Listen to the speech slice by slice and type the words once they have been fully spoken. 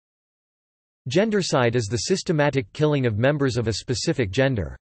Gendercide is the systematic killing of members of a specific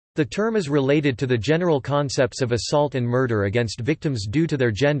gender. The term is related to the general concepts of assault and murder against victims due to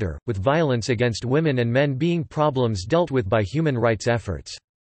their gender, with violence against women and men being problems dealt with by human rights efforts.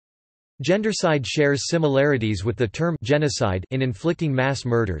 Gendercide shares similarities with the term genocide in inflicting mass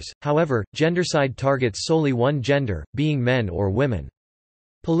murders, however, gendercide targets solely one gender, being men or women.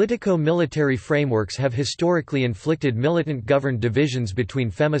 Politico-military frameworks have historically inflicted militant-governed divisions between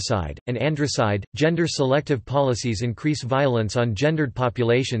femicide and androcide. Gender-selective policies increase violence on gendered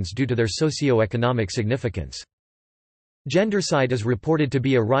populations due to their socio-economic significance. Gendercide is reported to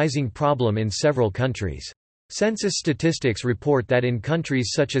be a rising problem in several countries. Census statistics report that in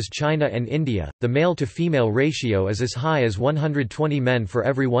countries such as China and India, the male-to-female ratio is as high as 120 men for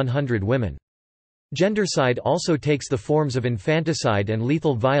every 100 women. Gendercide also takes the forms of infanticide and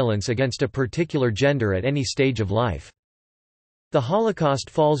lethal violence against a particular gender at any stage of life. The Holocaust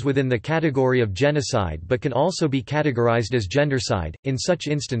falls within the category of genocide but can also be categorized as gendercide. In such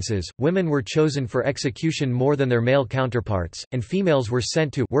instances, women were chosen for execution more than their male counterparts, and females were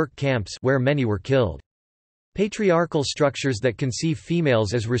sent to work camps where many were killed. Patriarchal structures that conceive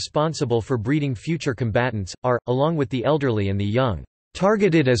females as responsible for breeding future combatants are, along with the elderly and the young,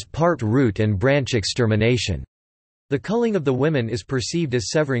 targeted as part root and branch extermination. The culling of the women is perceived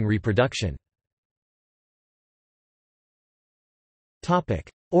as severing reproduction.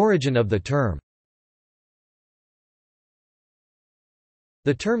 Origin of the term.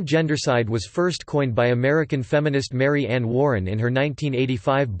 The term gendercide was first coined by American feminist Mary Ann Warren in her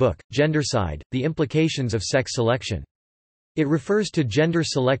 1985 book, Gendercide: The Implications of Sex Selection. It refers to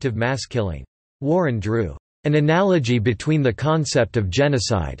gender-selective mass killing. Warren drew an analogy between the concept of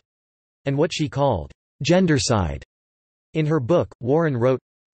genocide and what she called gendercide. In her book, Warren wrote,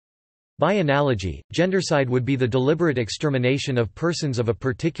 "By analogy, gendercide would be the deliberate extermination of persons of a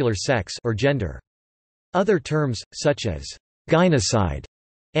particular sex or gender. Other terms, such as gynocide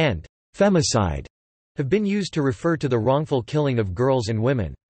and femicide, have been used to refer to the wrongful killing of girls and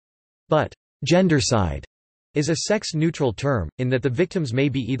women. But gendercide is a sex-neutral term, in that the victims may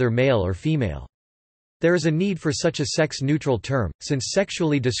be either male or female. There is a need for such a sex-neutral term, since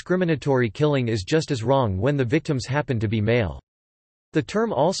sexually discriminatory killing is just as wrong when the victims happen to be male." The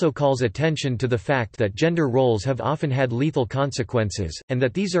term also calls attention to the fact that gender roles have often had lethal consequences, and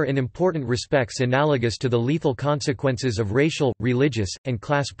that these are in important respects analogous to the lethal consequences of racial, religious, and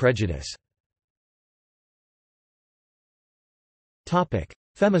class prejudice.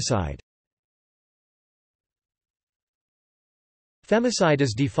 Femicide. Femicide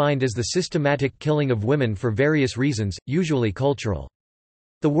is defined as the systematic killing of women for various reasons, usually cultural.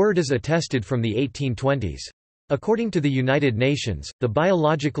 The word is attested from the 1820s. According to the United Nations, the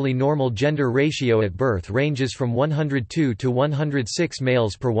biologically normal gender ratio at birth ranges from 102 to 106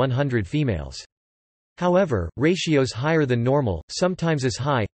 males per 100 females. However, ratios higher than normal, sometimes as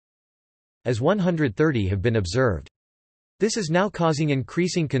high as 130, have been observed. This is now causing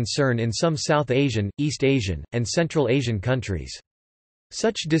increasing concern in some South Asian, East Asian, and Central Asian countries.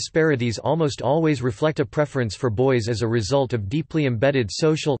 Such disparities almost always reflect a preference for boys as a result of deeply embedded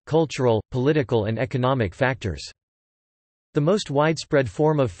social, cultural, political and economic factors. The most widespread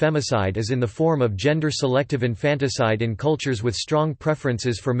form of femicide is in the form of gender-selective infanticide in cultures with strong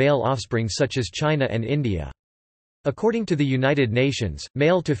preferences for male offspring such as China and India. According to the United Nations,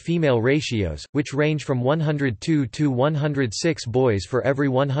 male-to-female ratios, which range from 102 to 106 boys for every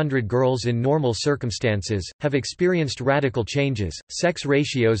 100 girls in normal circumstances, have experienced radical changes. Sex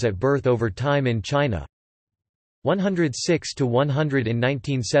ratios at birth over time in China: 106 to 100 in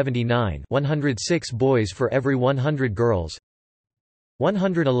 1979, 106 boys for every 100 girls;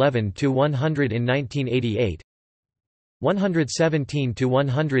 111 to 100 in 1988, 117 to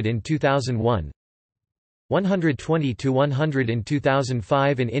 100 in 2001, 120 to 100 in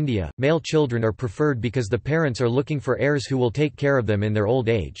 2005. In India, male children are preferred because the parents are looking for heirs who will take care of them in their old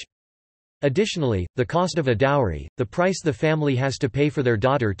age. Additionally, the cost of a dowry, the price the family has to pay for their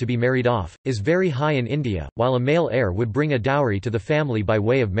daughter to be married off, is very high in India, while a male heir would bring a dowry to the family by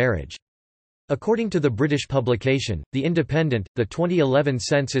way of marriage. According to the British publication, The Independent, the 2011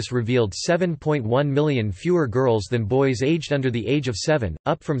 census revealed 7.1 million fewer girls than boys aged under the age of 7,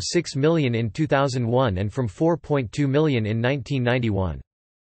 up from 6 million in 2001 and from 4.2 million in 1991.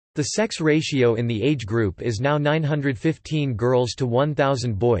 The sex ratio in the age group is now 915 girls to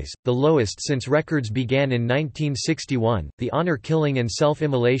 1,000 boys, the lowest since records began in 1961. The honor killing and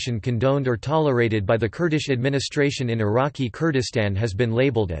self-immolation condoned or tolerated by the Kurdish administration in Iraqi Kurdistan has been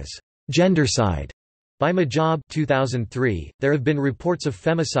labeled as gendercide By Majab 2003, there have been reports of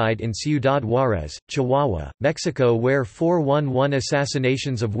femicide in Ciudad Juárez, Chihuahua, Mexico where 411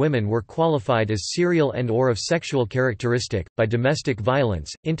 assassinations of women were qualified as serial and/or of sexual characteristic, by domestic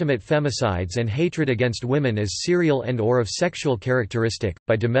violence, intimate femicides and hatred against women as serial and/or of sexual characteristic,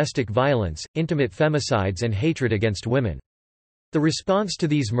 by domestic violence, intimate femicides and hatred against women. The response to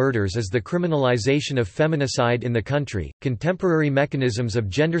these murders is the criminalization of feminicide in the country. Contemporary mechanisms of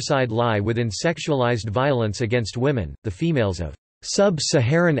gendercide lie within sexualized violence against women, the females of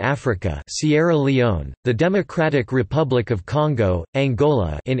Sub-Saharan Africa, Sierra Leone, the Democratic Republic of Congo,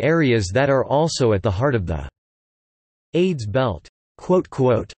 Angola, in areas that are also at the heart of the AIDS belt,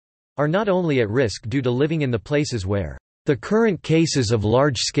 are not only at risk due to living in the places where the current cases of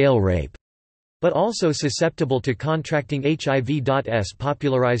large-scale rape but also susceptible to contracting HIV.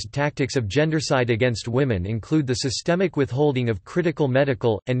 Popularized tactics of gendercide against women include the systemic withholding of critical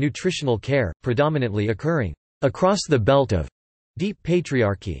medical, and nutritional care, predominantly occurring across the belt of deep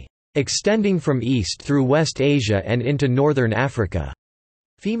patriarchy, extending from East through West Asia and into Northern Africa.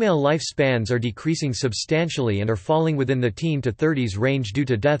 Female lifespans are decreasing substantially and are falling within the teen to 30s range due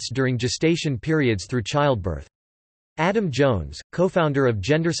to deaths during gestation periods through childbirth. Adam Jones, co-founder of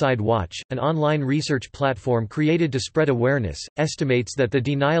Gendercide Watch, an online research platform created to spread awareness, estimates that the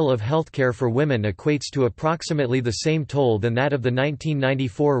denial of healthcare for women equates to approximately the same toll than that of the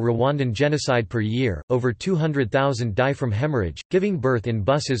 1994 Rwandan genocide per year. Over 200,000 die from hemorrhage, giving birth in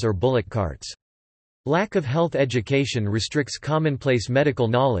buses or bullock carts. Lack of health education restricts commonplace medical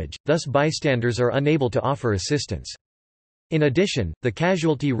knowledge, thus bystanders are unable to offer assistance. In addition, the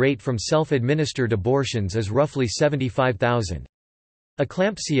casualty rate from self-administered abortions is roughly 75,000.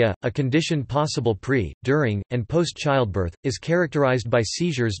 Eclampsia, a condition possible pre, during, and post-childbirth, is characterized by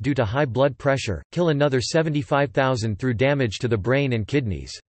seizures due to high blood pressure, kill another 75,000 through damage to the brain and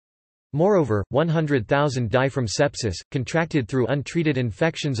kidneys. Moreover, 100,000 die from sepsis, contracted through untreated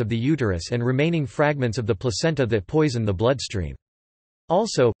infections of the uterus and remaining fragments of the placenta that poison the bloodstream.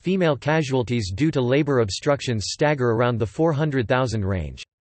 Also, female casualties due to labor obstructions stagger around the 400,000 range.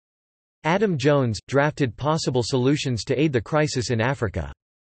 Adam Jones drafted possible solutions to aid the crisis in Africa.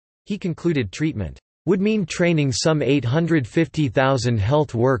 He concluded treatment would mean training some 850,000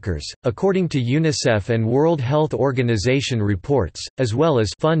 health workers, according to UNICEF and World Health Organization reports, as well as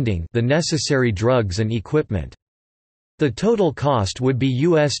funding the necessary drugs and equipment. The total cost would be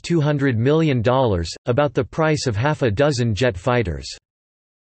US $200 million, about the price of half a dozen jet fighters.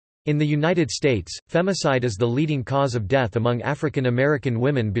 In the United States, femicide is the leading cause of death among African American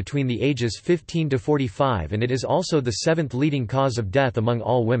women between the ages 15 to 45 and it is also the seventh leading cause of death among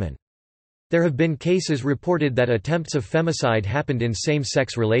all women. There have been cases reported that attempts of femicide happened in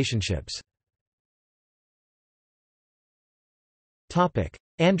same-sex relationships.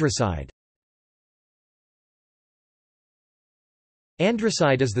 Androcide.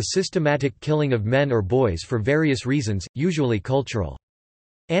 Androcide is the systematic killing of men or boys for various reasons, usually cultural.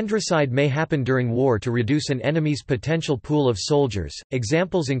 Androcide may happen during war to reduce an enemy's potential pool of soldiers.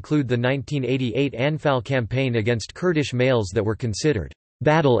 Examples include the 1988 Anfal campaign against Kurdish males that were considered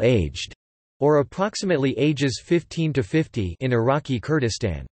battle-aged, or approximately ages 15 to 50 in Iraqi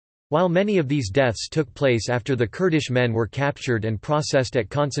Kurdistan. While many of these deaths took place after the Kurdish men were captured and processed at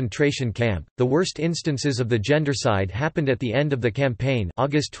concentration camp, the worst instances of the gendercide happened at the end of the campaign,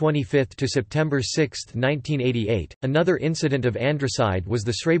 August 25 to September 6, 1988. Another incident of androcide was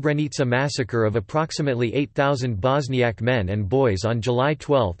the Srebrenica massacre of approximately 8,000 Bosniak men and boys on July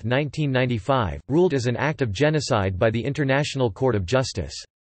 12, 1995, ruled as an act of genocide by the International Court of Justice.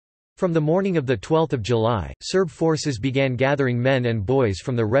 From the morning of 12 July, Serb forces began gathering men and boys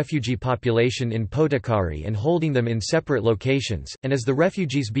from the refugee population in Potokari and holding them in separate locations, and as the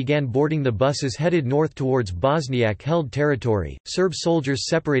refugees began boarding the buses headed north towards Bosniak-held territory, Serb soldiers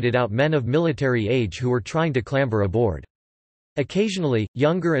separated out men of military age who were trying to clamber aboard. Occasionally,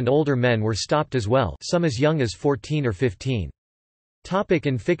 younger and older men were stopped as well, some as young as 14 or 15.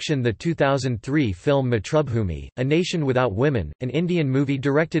 In fiction, the 2003 film Matrubhumi, A Nation Without Women, an Indian movie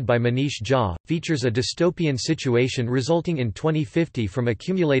directed by Manish Jha, features a dystopian situation resulting in 2050 from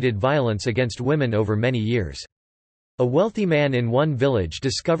accumulated violence against women over many years. A wealthy man in one village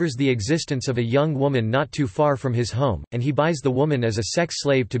discovers the existence of a young woman not too far from his home, and he buys the woman as a sex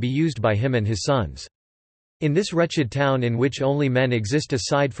slave to be used by him and his sons. In this wretched town in which only men exist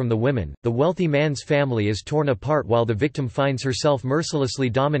aside from the women, the wealthy man's family is torn apart while the victim finds herself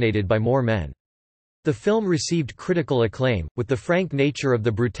mercilessly dominated by more men. The film received critical acclaim, with the frank nature of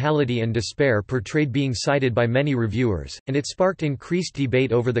the brutality and despair portrayed being cited by many reviewers, and it sparked increased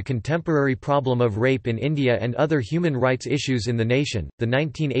debate over the contemporary problem of rape in India and other human rights issues in the nation. The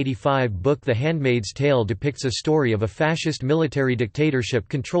 1985 book The Handmaid's Tale depicts a story of a fascist military dictatorship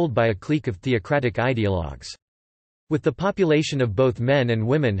controlled by a clique of theocratic ideologues. With the population of both men and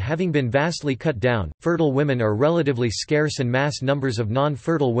women having been vastly cut down, fertile women are relatively scarce and mass numbers of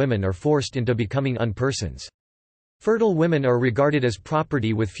non-fertile women are forced into becoming unpersons. Fertile women are regarded as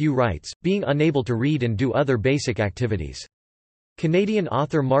property with few rights, being unable to read and do other basic activities. Canadian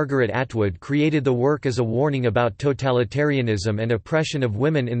author Margaret Atwood created the work as a warning about totalitarianism and oppression of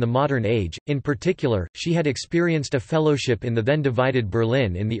women in the modern age. In particular, she had experienced a fellowship in the then divided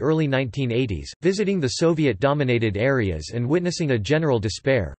Berlin in the early 1980s, visiting the Soviet-dominated areas and witnessing a general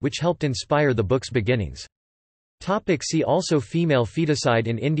despair, which helped inspire the book's beginnings. See also Female feticide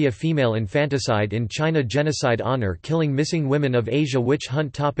in India, Female infanticide in China, Genocide, honor killing missing women of Asia, witch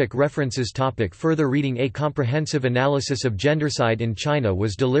hunt. References. Further reading. A comprehensive analysis of gendercide in China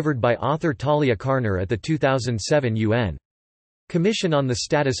was delivered by author Talia Karner at the 2007 UN Commission on the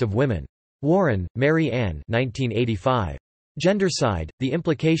Status of Women. Warren, Mary Ann 1985. Gendercide, The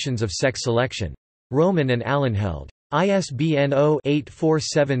Implications of Sex Selection. Rowman and Allenheld. ISBN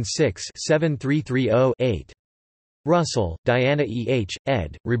 0-8476-7330-8. Russell, Diana E. H.,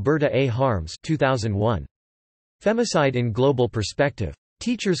 ed., Roberta A. Harms 2001. Femicide in Global Perspective.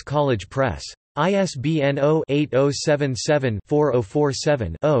 Teachers College Press. ISBN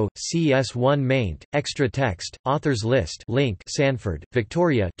 0-8077-4047-0, CS1 maint, extra text, authors list link Sanford,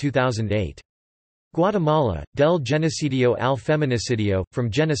 Victoria 2008. Guatemala, Del Genocidio al Feminicidio,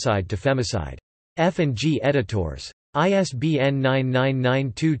 From Genocide to Femicide. F&G Editors. ISBN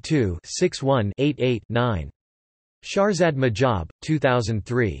 99922-61-88-9. Shahrzad Majab,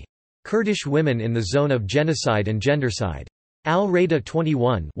 2003. Kurdish Women in the Zone of Genocide and Gendercide. Al-Reda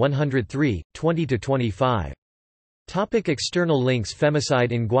 21 103, 20–25. External links.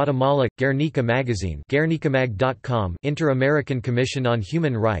 Femicide in Guatemala, Guernica Magazine, guernicamag.com, Inter-American Commission on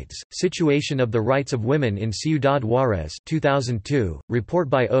Human Rights, Situation of the Rights of Women in Ciudad Juárez 2002,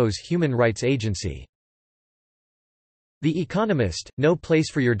 report by OAS Human Rights Agency. The Economist, No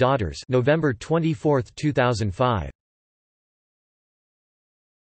Place for Your Daughters, November 24, 2005.